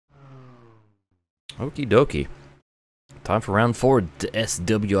Okie dokie. Time for round 4 to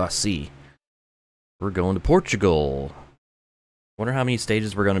S-WRC. We're going to Portugal. Wonder how many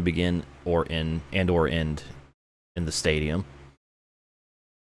stages we're going to begin or end in the stadium.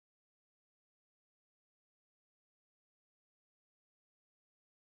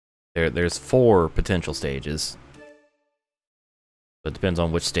 There's 4 potential stages. But it depends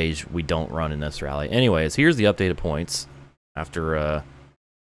on which stage we don't run in this rally. Anyways, here's the updated points. After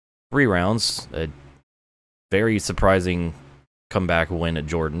 3 rounds, a very surprising comeback win at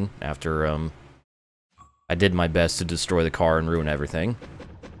Jordan after I did my best to destroy the car and ruin everything.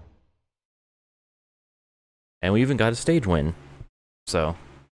 And we even got a stage win. So,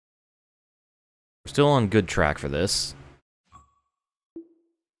 we're still on good track for this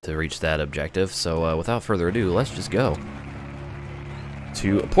to reach that objective. So, without further ado, let's just go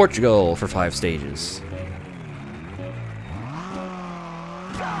to Portugal for 5 stages.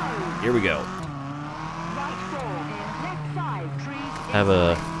 Here we go. Have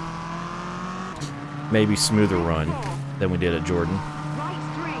a maybe smoother run than we did at Jordan.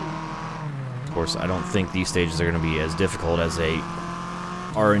 Of course, I don't think these stages are going to be as difficult as they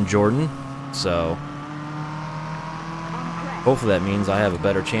are in Jordan, so hopefully that means I have a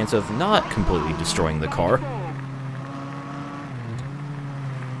better chance of not completely destroying the car.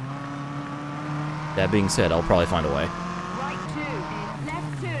 That being said, I'll probably find a way.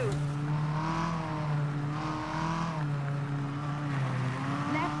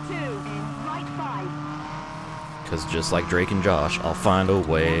 Because just like Drake and Josh, I'll find a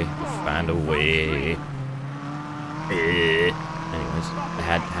way, Anyways, I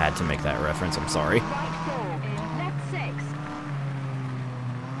had to make that reference, I'm sorry.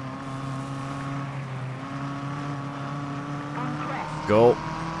 Go.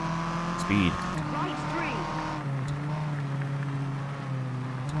 Speed.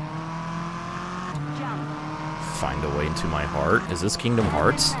 Find a way into my heart. Is this Kingdom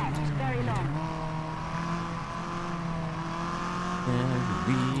Hearts?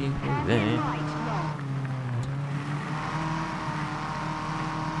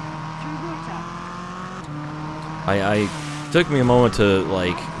 I took me a moment to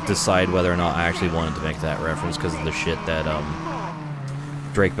like decide whether or not I actually wanted to make that reference because of the shit that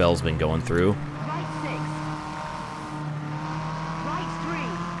Drake Bell's been going through.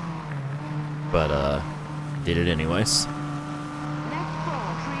 But did it anyways.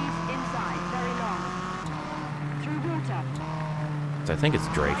 I think it's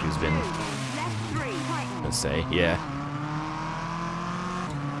Drake who's been, let's say, yeah.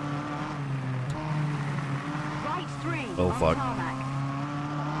 Oh fuck.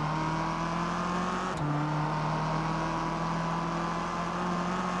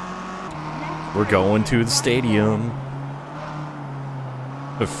 We're going to the stadium.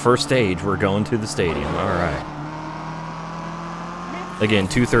 The first stage, we're going to the stadium. Alright. Again,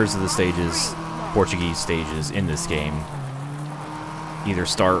 2/3 of the stages, Portuguese stages in this game, either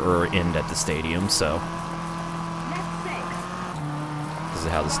start or end at the stadium, so this is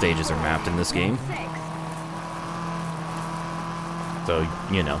how the stages are mapped in this game. So,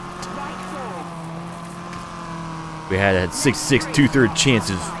 you know. We had 6/6 2/3 chance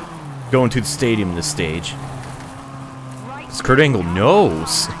of going to the stadium in this stage. This Kurt Angle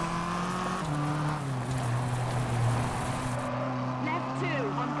knows.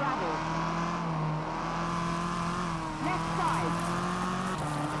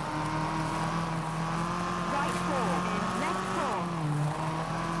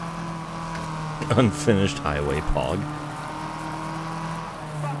 Unfinished highway pog.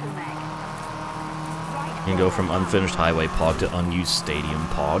 You can go from unfinished highway pog to unused stadium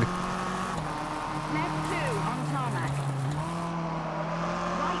pog.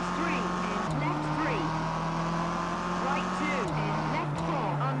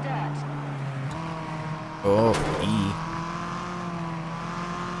 Oh, E.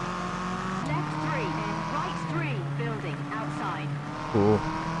 Cool.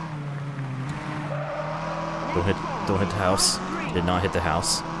 Don't hit the house. Did not hit the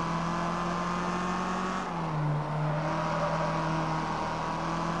house.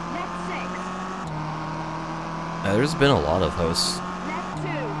 There's been a lot of hosts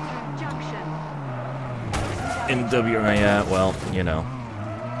in WRC. Well, you know.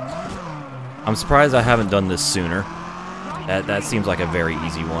 I'm surprised I haven't done this sooner. That seems like a very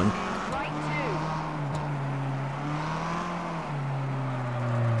easy one.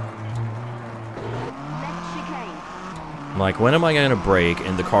 Like, when am I gonna brake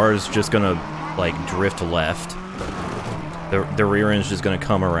and the car is just gonna, like, drift left? The rear end's just gonna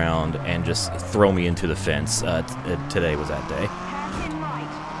come around and just throw me into the fence. Today was that day.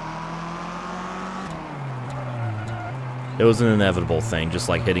 It was an inevitable thing, just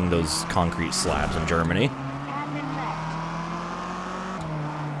like hitting those concrete slabs in Germany.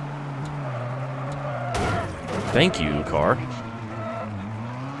 Thank you, car.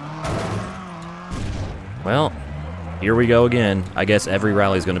 Well, here we go again. I guess every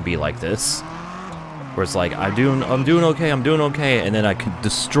rally is going to be like this. Where it's like, I'm doing okay, and then I can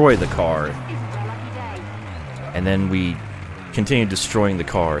destroy the car. And then we continue destroying the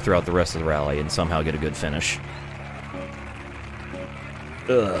car throughout the rest of the rally and somehow get a good finish.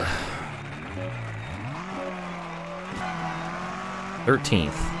 Ugh.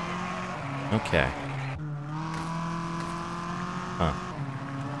 13th. Okay. Huh.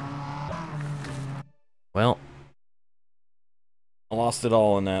 Well, I lost it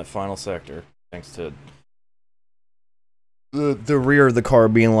all in that final sector, thanks to the rear of the car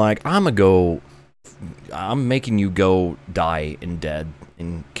being like, I'm making you go die and dead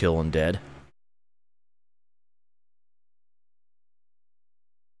and kill and dead.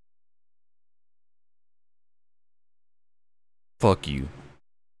 Fuck you.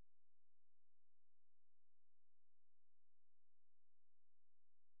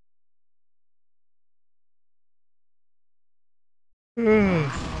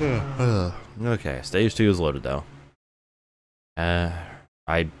 Okay, stage 2 is loaded though.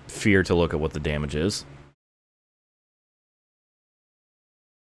 I fear to look at what the damage is.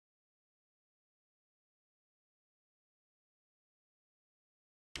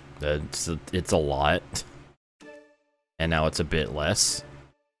 It's a lot. And now it's a bit less.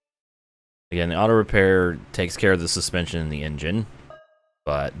 Again, the auto repair takes care of the suspension and the engine.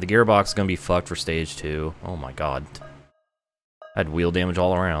 But the gearbox is going to be fucked for stage 2. Oh my god. I had wheel damage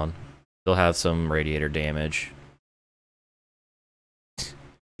all around. Still have some radiator damage.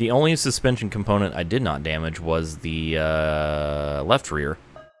 The only suspension component I did not damage was the left rear.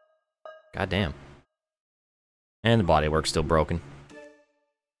 God damn. And the bodywork's still broken.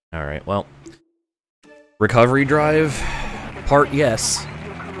 Alright, well. Recovery drive? Part yes.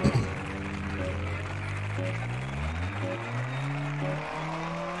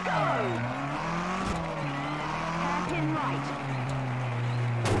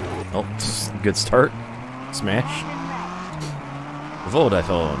 Oh, good start. Smash.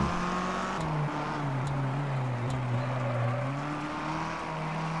 Vodafone.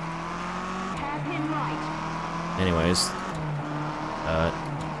 Anyways,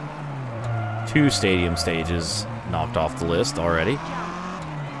 2 stadium stages knocked off the list already.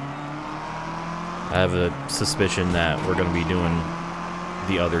 I have a suspicion that we're going to be doing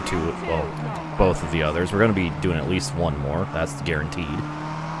the other 2, well, both of the others. We're going to be doing at least one more. That's guaranteed.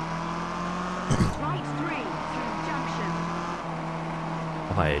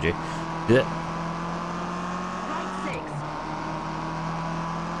 Oh, hi, AJ. Yeah.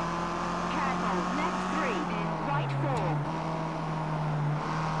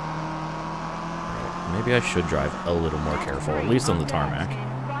 Maybe I should drive a little more careful, at least on the tarmac.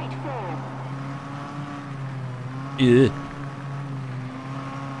 Yeah.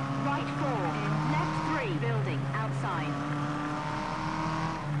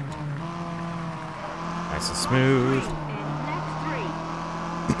 Nice and smooth.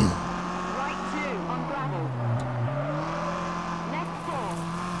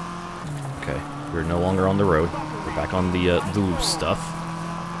 Okay, we're no longer on the road. We're back on the loose stuff.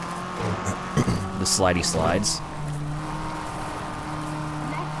 The slidey slides.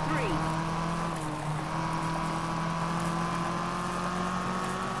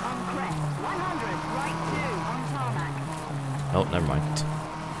 Oh, never mind.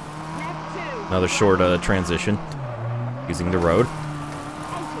 Another short transition using the road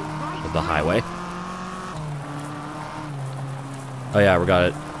of the highway. Oh yeah, we got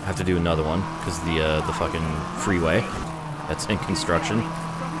it. I have to do another one because the fucking freeway that's in construction.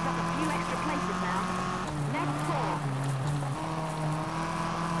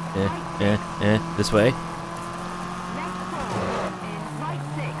 This way.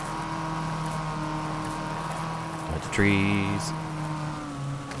 At the trees.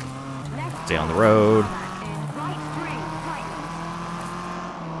 Stay on the road.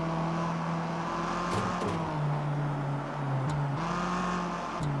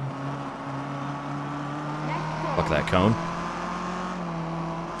 Fuck that cone.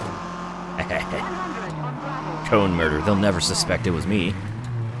 Cone murder. They'll never suspect it was me.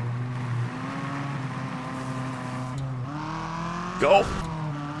 Go!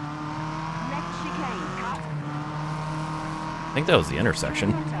 I think that was the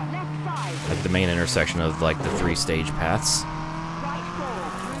intersection. Like the main intersection of like the 3-stage paths.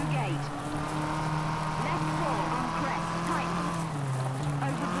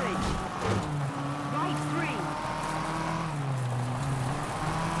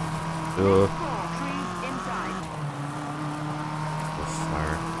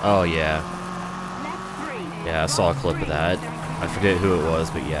 Fire. Oh, yeah. Yeah, I saw a clip of that. I forget who it was,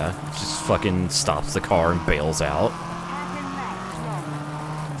 but yeah. Just fucking stops the car and bails out.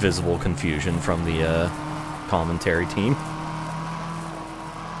 Visible confusion from the commentary team.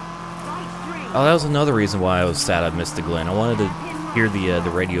 Oh, that was another reason why I was sad I missed the Glen. I wanted to hear the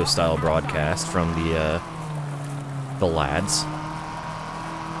radio style broadcast from the lads.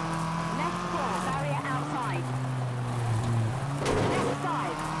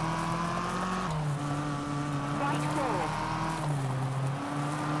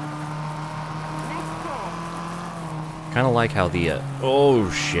 Kind of like how the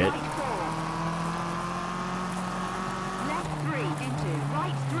oh shit.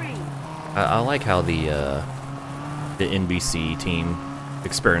 I like how the NBC team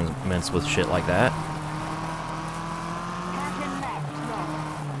experiments with shit like that.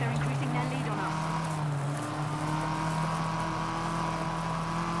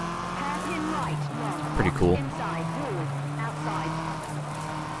 Pretty cool.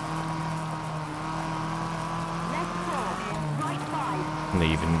 And they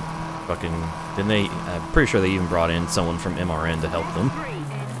even fucking didn't they? I'm pretty sure they even brought in someone from MRN to help them.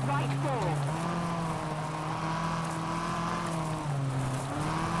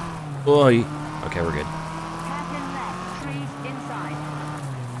 Boy. Okay, we're good.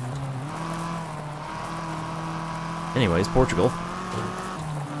 Anyways, Portugal.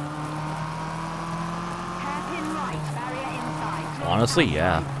 Honestly,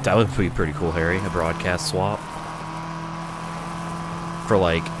 yeah. That would be pretty cool, Harry. A broadcast swap. For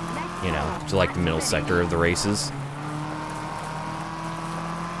like, you know, to like the middle sector of the races.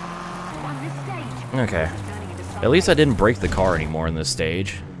 Okay. At least I didn't break the car anymore in this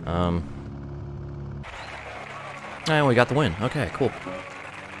stage. And we got the win. Okay, cool.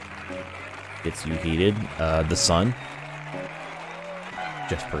 Gets you heated. The sun.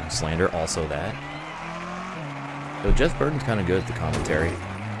 Jeff Burton slander, also that. So Jeff Burton's kind of good at the commentary.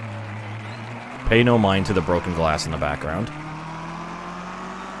 Pay no mind to the broken glass in the background.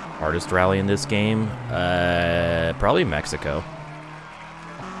 Hardest rally in this game? Probably Mexico.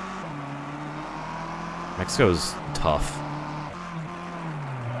 Mexico's tough.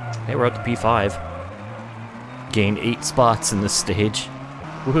 Hey, we're up to P5. Gained 8 spots in this stage.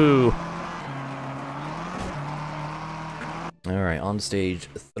 Woohoo! Alright, on to stage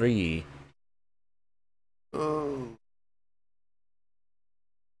 3. Oh.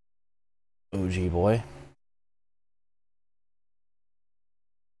 OG boy.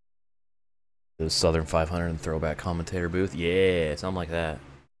 The Southern 500 and throwback commentator booth. Yeah, something like that.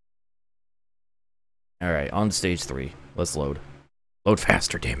 Alright, on to stage 3. Let's load. Load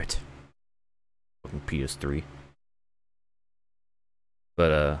faster, damn it. Fucking PS3.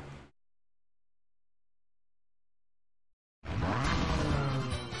 But,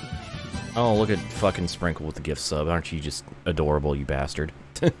 oh, look at fucking Sprinkle with the gift sub. Aren't you just adorable, you bastard?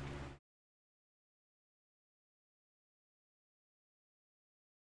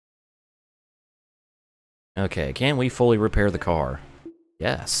 Okay, can we fully repair the car?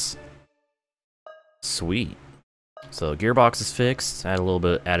 Yes. Sweet. So gearbox is fixed. Added a little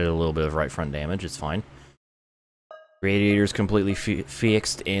bit of right front damage. It's fine. Radiator's completely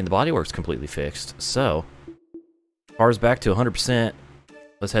fixed, and the bodywork's completely fixed. So car's back to 100%.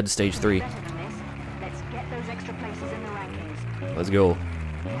 Let's head to stage 3. Let's go.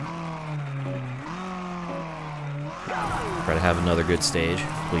 Try to have another good stage,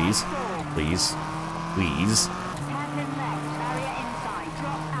 please, please, please.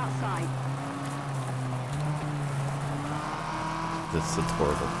 This is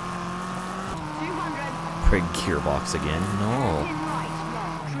adorable. Break gearbox again? No.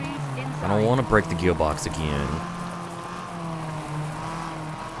 I don't want to break the gearbox again.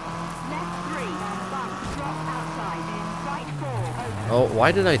 Oh,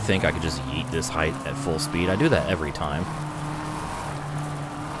 why did I think I could just yeet this height at full speed? I do that every time.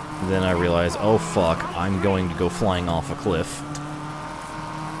 And then I realize, oh fuck, I'm going to go flying off a cliff.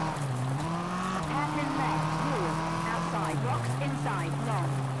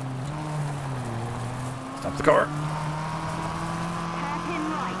 Stop the car.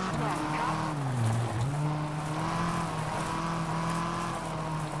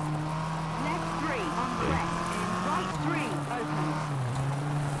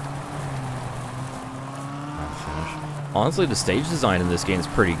 Honestly, the stage design in this game is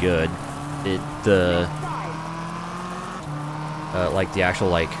pretty good. Like the actual,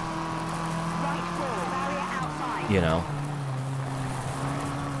 like, you know,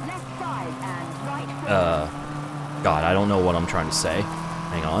 God, I don't know what I'm trying to say.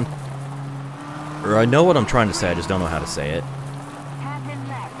 Hang on. Or I know what I'm trying to say, I just don't know how to say it.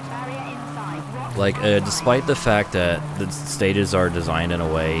 Like, despite the fact that the stages are designed in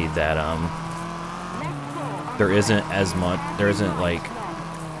a way that, there isn't as much, there isn't, like,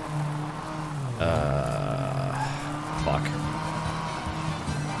 fuck.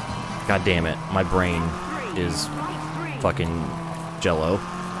 God damn it, my brain is fucking jello.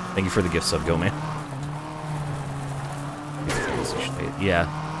 Thank you for the gift sub, go man. Yeah.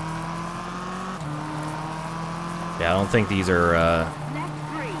 Yeah, I don't think these are,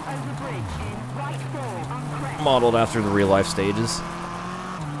 modeled after the real-life stages.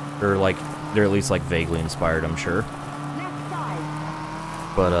 They're like, they're at least like vaguely inspired, I'm sure.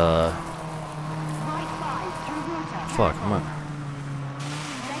 But fuck, come on.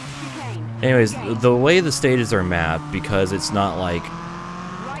 Anyways, the way the stages are mapped, because it's not like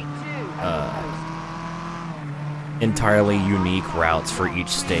entirely unique routes for each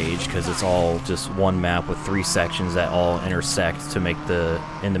stage, because it's all just one map with 3 sections that all intersect to make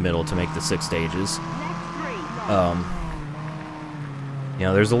in the middle to make the 6 stages. You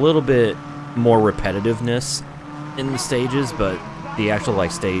know, there's a little bit more repetitiveness in the stages, but the actual,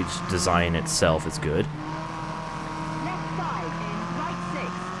 like, stage design itself is good.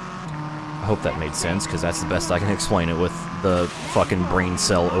 I hope that made sense, because that's the best I can explain it with the fucking brain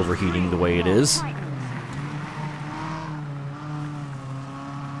cell overheating the way it is.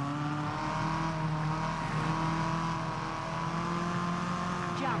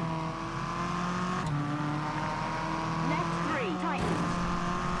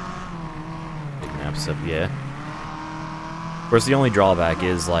 Up, yeah. Of course, the only drawback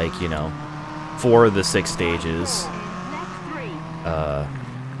is, like, you know, 4 of the 6 stages,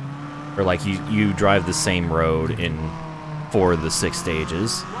 or like you drive the same road in 4 of the 6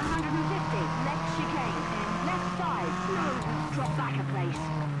 stages.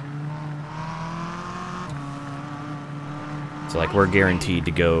 So, like, we're guaranteed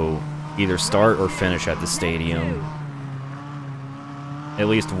to go either start or finish at the stadium at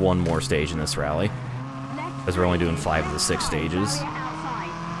least one more stage in this rally, because we're only doing 5 of the 6 stages.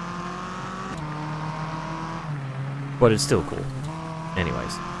 But it's still cool.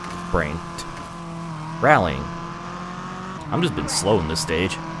 Anyways, brain. Rallying. I'm just been slow in this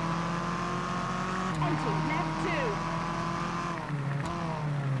stage.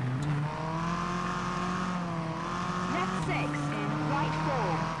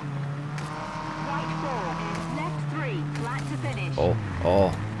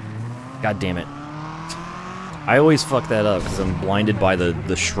 Oh, god damn it. I always fuck that up because I'm blinded by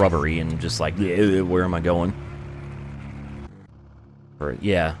the shrubbery and just like, where am I going?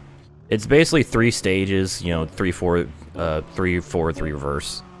 Yeah. It's basically 3 stages, you know, 3, 4, 3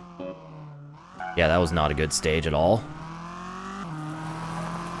 reverse. Yeah, that was not a good stage at all.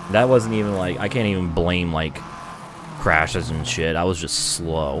 That wasn't even like, I can't even blame like crashes and shit. I was just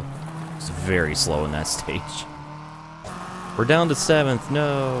slow. I was very slow in that stage. We're down to 7th,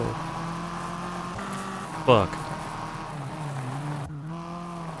 no. Fuck.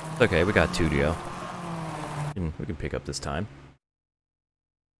 It's okay, we got 2 to go. We can pick up this time.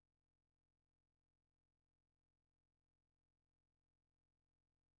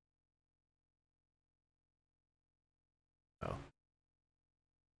 Oh.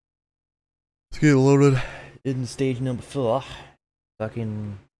 Let's get loaded in stage number 4.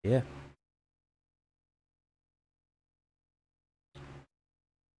 Fucking, yeah.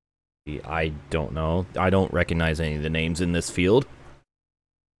 I don't know. I don't recognize any of the names in this field.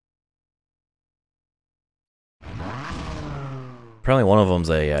 Apparently one of them's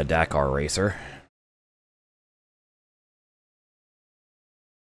a Dakar racer.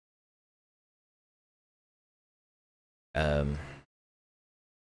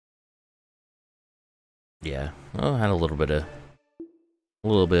 Yeah. Well, I had a little bit of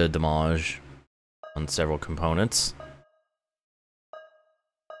damage on several components.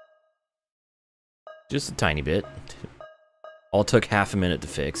 Just a tiny bit. All took half a minute to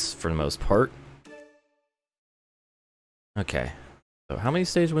fix, for the most part. Okay. So how many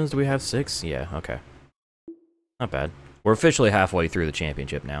stage wins do we have? 6? Yeah, okay. Not bad. We're officially halfway through the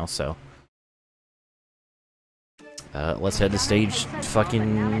championship now, so... let's head to stage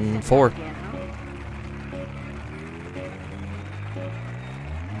fucking 4.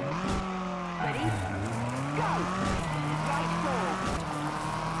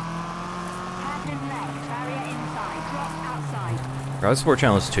 Rally Sport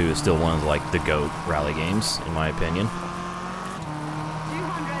Challenge 2 is still one of, like, the GOAT rally games, in my opinion.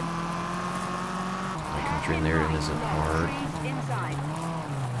 My country in there isn't hard.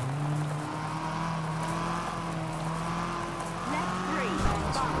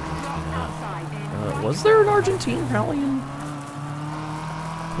 Was there an Argentine rally in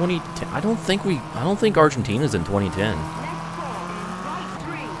 2010? I don't think Argentina's in 2010.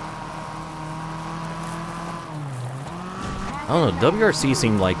 I don't know, WRC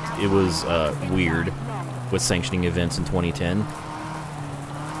seemed like it was weird with sanctioning events in 2010.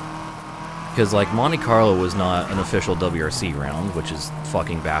 Because, like, Monte Carlo was not an official WRC round, which is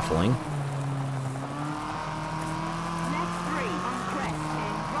fucking baffling.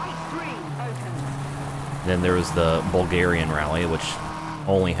 Then there was the Bulgarian rally, which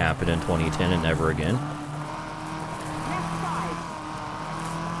only happened in 2010 and never again.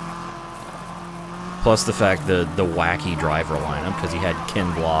 Plus the fact the wacky driver lineup, because he had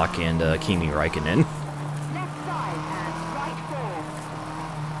Ken Block and Kimi Räikkönen.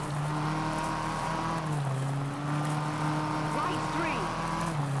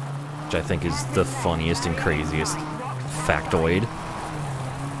 Which I think is the funniest and craziest factoid.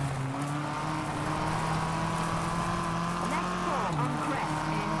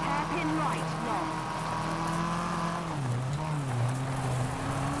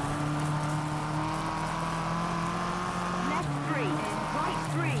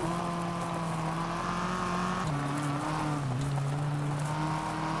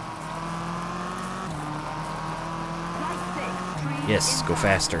 Yes, go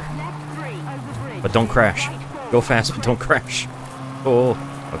faster. But don't crash. Go fast, but don't crash. Oh,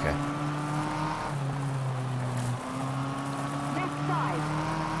 okay.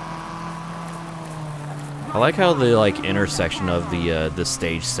 I like how the intersection of the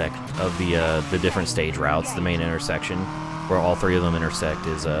stage of the different stage routes, the main intersection where all three of them intersect,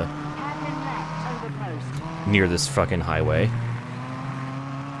 is near this fucking highway.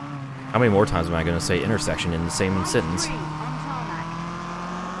 How many more times am I going to say intersection in the same sentence?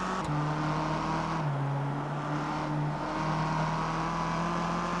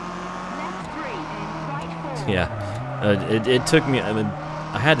 Yeah, it took me, I mean,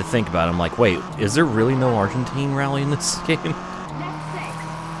 I had to think about it. I'm like, wait, is there really no Argentine rally in this game?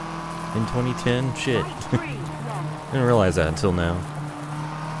 In 2010? Shit. Didn't realize that until now.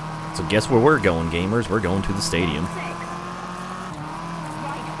 So guess where we're going, gamers? We're going to the stadium.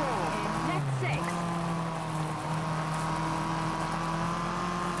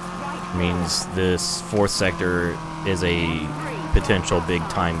 Means this fourth sector is a potential big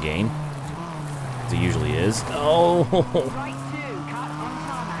time gain. It usually is. Oh!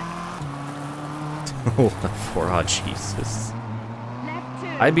 Oh, Jesus.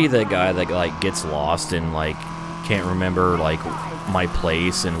 I'd be that guy that, like, gets lost and, like, can't remember, like, my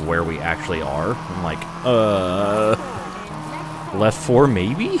place and where we actually are. I'm like, left 4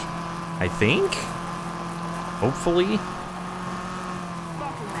 maybe? I think? Hopefully?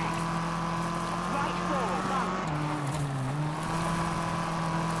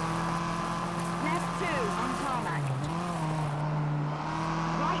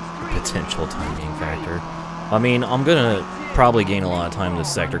 Potential timing factor. I mean, I'm gonna probably gain a lot of time in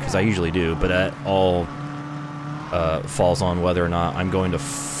this sector, because I usually do, but that all falls on whether or not I'm going to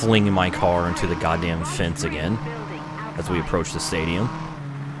fling my car into the goddamn fence again as we approach the stadium.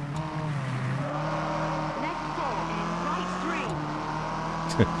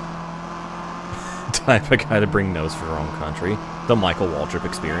 Type of guy to bring nose for wrong country. The Michael Waltrip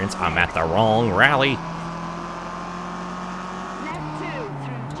experience. I'm at the wrong rally.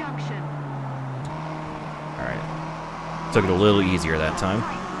 Took it a little easier that time.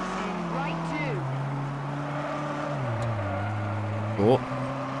 Cool.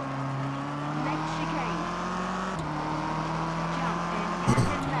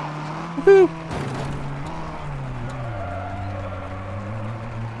 Woohoo!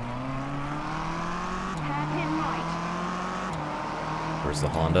 Where's the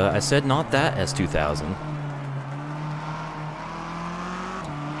Honda? I said not that S2000.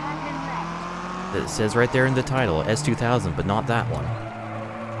 It says right there in the title, S2000, but not that one.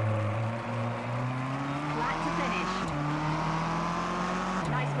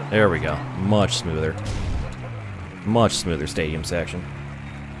 There we go. Much smoother. Much smoother stadium section.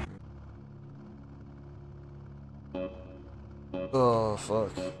 Oh,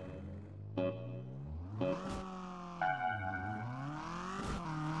 fuck.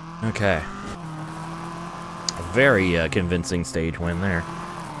 Okay. A very convincing stage win there.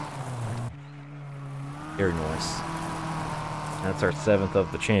 Very nice. That's our 7th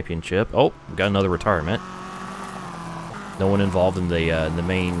of the championship. Oh, got another retirement. No one involved in the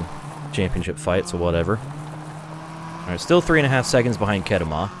main championship fight, so whatever. Alright, still 3.5 seconds behind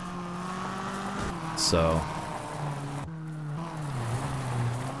Ketama. So,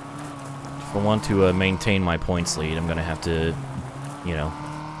 if I want to maintain my points lead, I'm gonna have to, you know,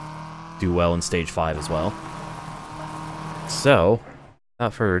 do well in Stage 5 as well. So,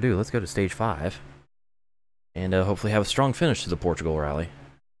 without further ado, let's go to Stage 5. And hopefully have a strong finish to the Portugal rally.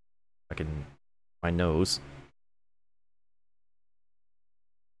 I can... my nose.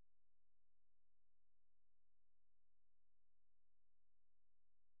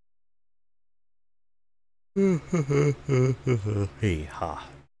 Hey, ha.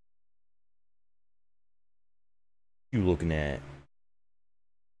 You looking at?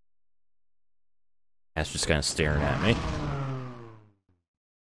 That's just kind of staring at me.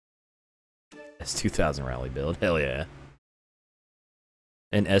 S2000 rally build, hell yeah.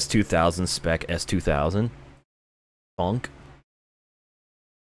 An S2000 spec S2000. Funk.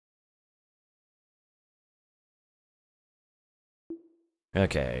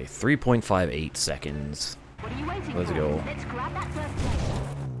 Okay, 3.58 seconds. Let's go.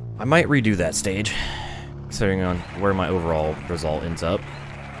 I might redo that stage, considering on where my overall result ends up.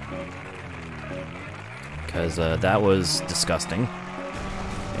 Because that was disgusting.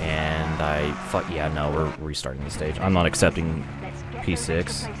 And yeah, no, we're restarting the stage. I'm not accepting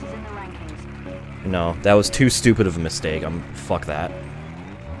P6. No, that was too stupid of a mistake. Fuck that.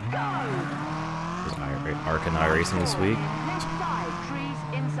 Is Ark and I racing this week?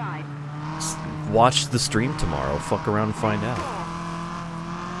 Watch the stream tomorrow. Fuck around and find out.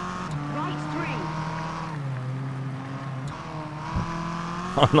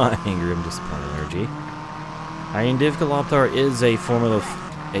 I'm not angry, I'm disappointed, Energy. I mean, Div Kaloptar is a Formula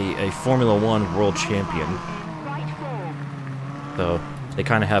 1 world champion. So, they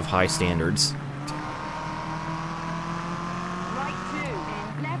kind of have high standards.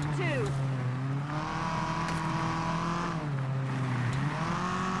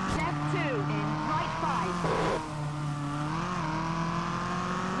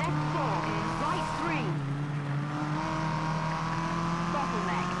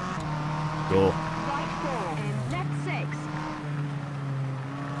 Cool.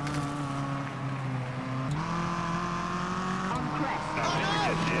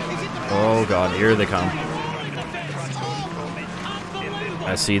 Oh god, here they come.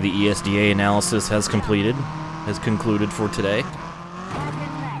 I see the ESDA analysis has concluded for today.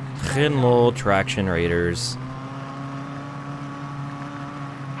 Hello, Traction Raiders.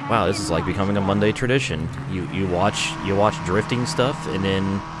 Wow, this is like becoming a Monday tradition. You watch drifting stuff, and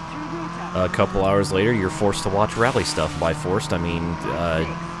then a couple hours later, you're forced to watch rally stuff. By forced, I mean,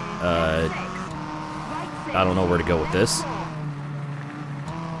 I don't know where to go with this.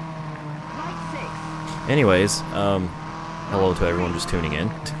 Anyways, hello to everyone just tuning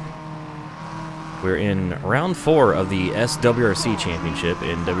in. We're in round 4 of the S-WRC Championship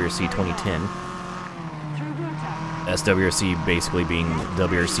in WRC 2010. S-WRC basically being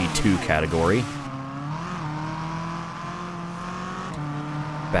WRC 2 category.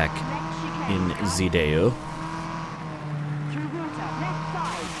 Back in Zideo.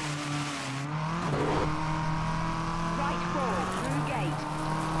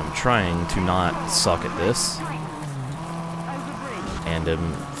 I'm trying to not suck at this. And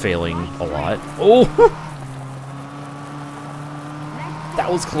I'm failing a lot. Oh!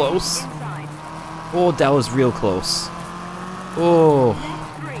 That was close. Oh, that was real close. Oh.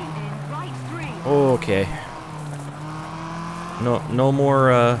 Okay. No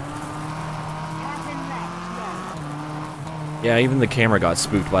more, yeah, even the camera got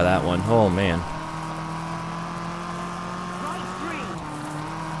spooked by that one. Oh, man.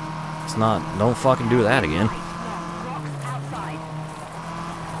 It's not... Don't fucking do that again.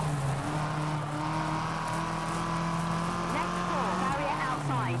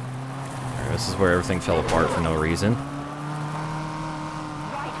 Alright, this is where everything fell apart for no reason.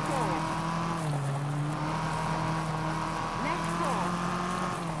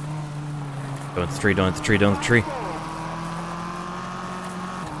 Don't hit the tree, don't hit the tree, don't hit the tree.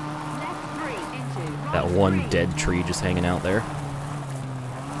 That one dead tree just hanging out there.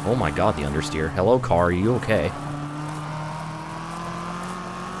 Oh my god, the understeer. Hello, car, are you okay?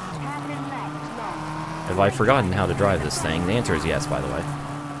 Have I forgotten how to drive this thing? The answer is yes, by the way.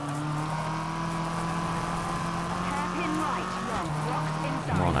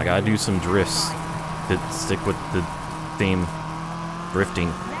 Come on, I gotta do some drifts to stick with the theme.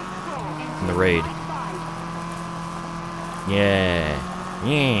 Drifting in the raid. Yeah.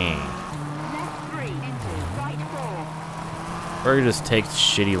 Yeah. Or you just take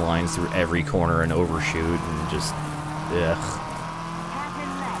shitty lines through every corner and overshoot and just... ugh.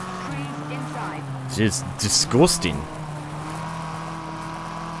 It's disgusting.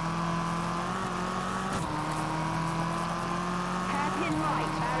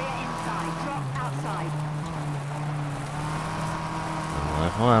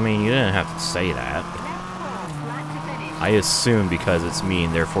 Well, I mean, you didn't have to say that. I assume because it's me,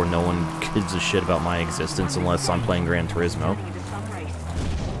 and therefore no one gives a shit about my existence unless I'm playing Gran Turismo.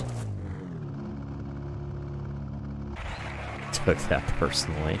 Took that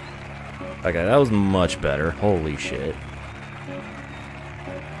personally. Okay, that was much better. Holy shit.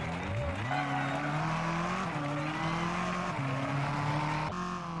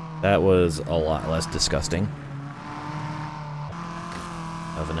 That was a lot less disgusting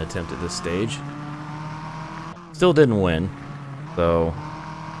of an attempt at this stage. Still didn't win, so...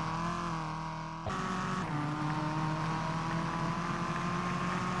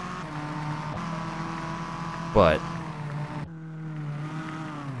 But...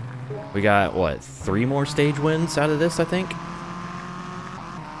 we got, what, 3 more stage wins out of this, I think?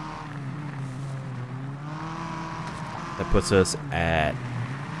 That puts us at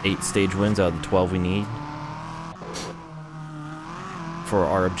 8 stage wins out of the 12 we need for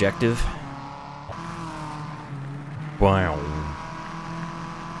our objective. Wow.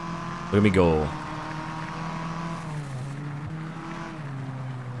 Look at me go.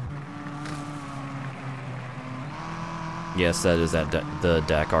 Yes, that is the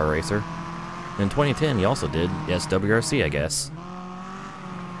Dakar racer. In 2010, he also did S-WRC, I guess.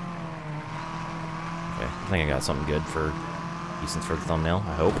 Okay, I think I got something good for decent for the thumbnail.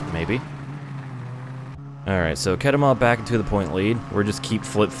 I hope, maybe. All right, so Ketama back into the point lead. We're just keep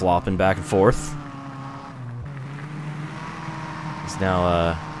flip-flopping back and forth. He's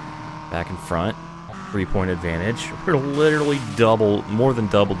now back in front. 3-point advantage. We're literally more than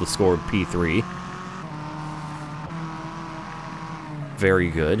double the score of P3. Very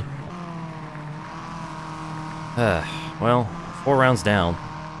good. Well, 4 rounds down,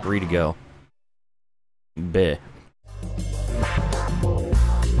 3 to go. Bleh.